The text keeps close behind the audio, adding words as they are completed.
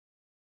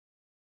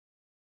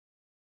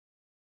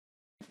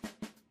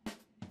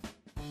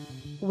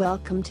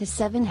Welcome to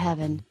 7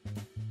 Heaven.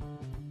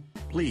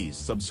 Please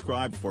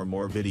subscribe for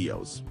more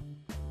videos.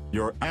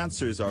 Your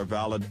answers are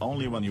valid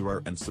only when you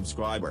are a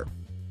subscriber.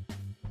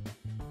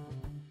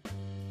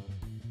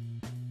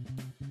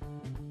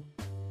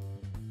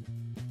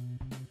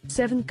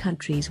 Seven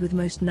countries with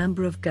most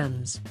number of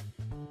guns.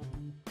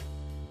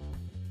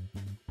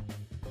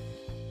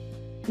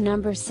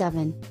 Number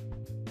 7.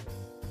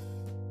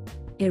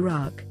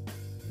 Iraq.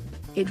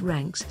 It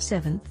ranks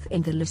 7th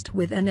in the list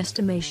with an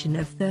estimation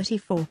of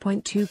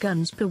 34.2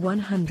 guns per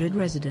 100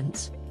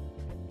 residents.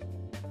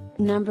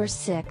 Number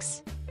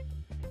 6.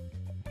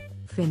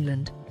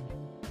 Finland.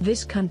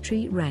 This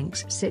country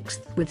ranks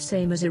 6th with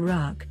same as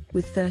Iraq,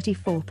 with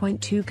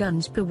 34.2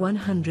 guns per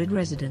 100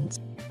 residents.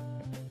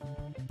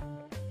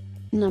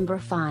 Number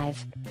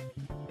 5.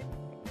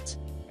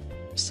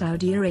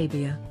 Saudi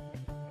Arabia.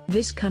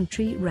 This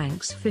country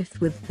ranks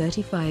 5th with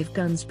 35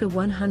 guns per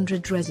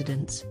 100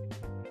 residents.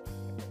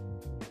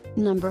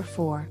 Number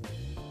 4.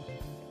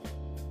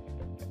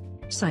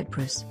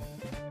 Cyprus.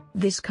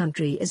 This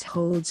country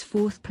holds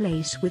 4th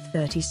place with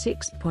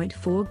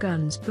 36.4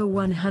 guns per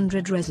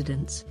 100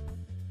 residents.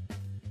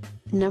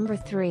 Number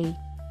 3.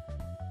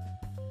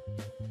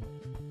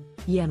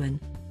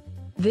 Yemen.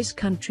 This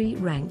country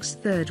ranks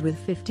 3rd with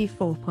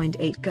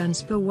 54.8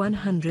 guns per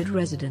 100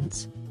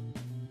 residents.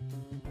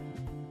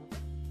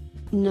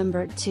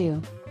 Number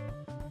 2.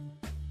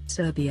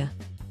 Serbia.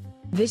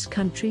 This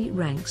country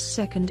ranks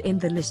 2nd in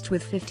the list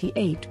with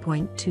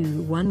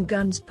 58.21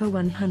 guns per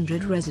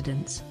 100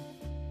 residents.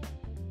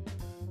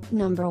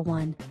 Number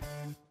 1.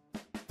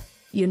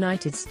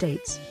 United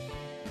States.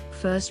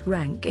 First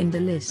rank in the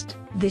list,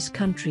 this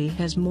country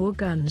has more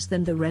guns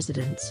than the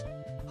residents,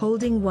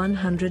 holding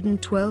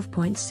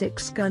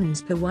 112.6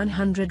 guns per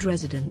 100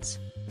 residents.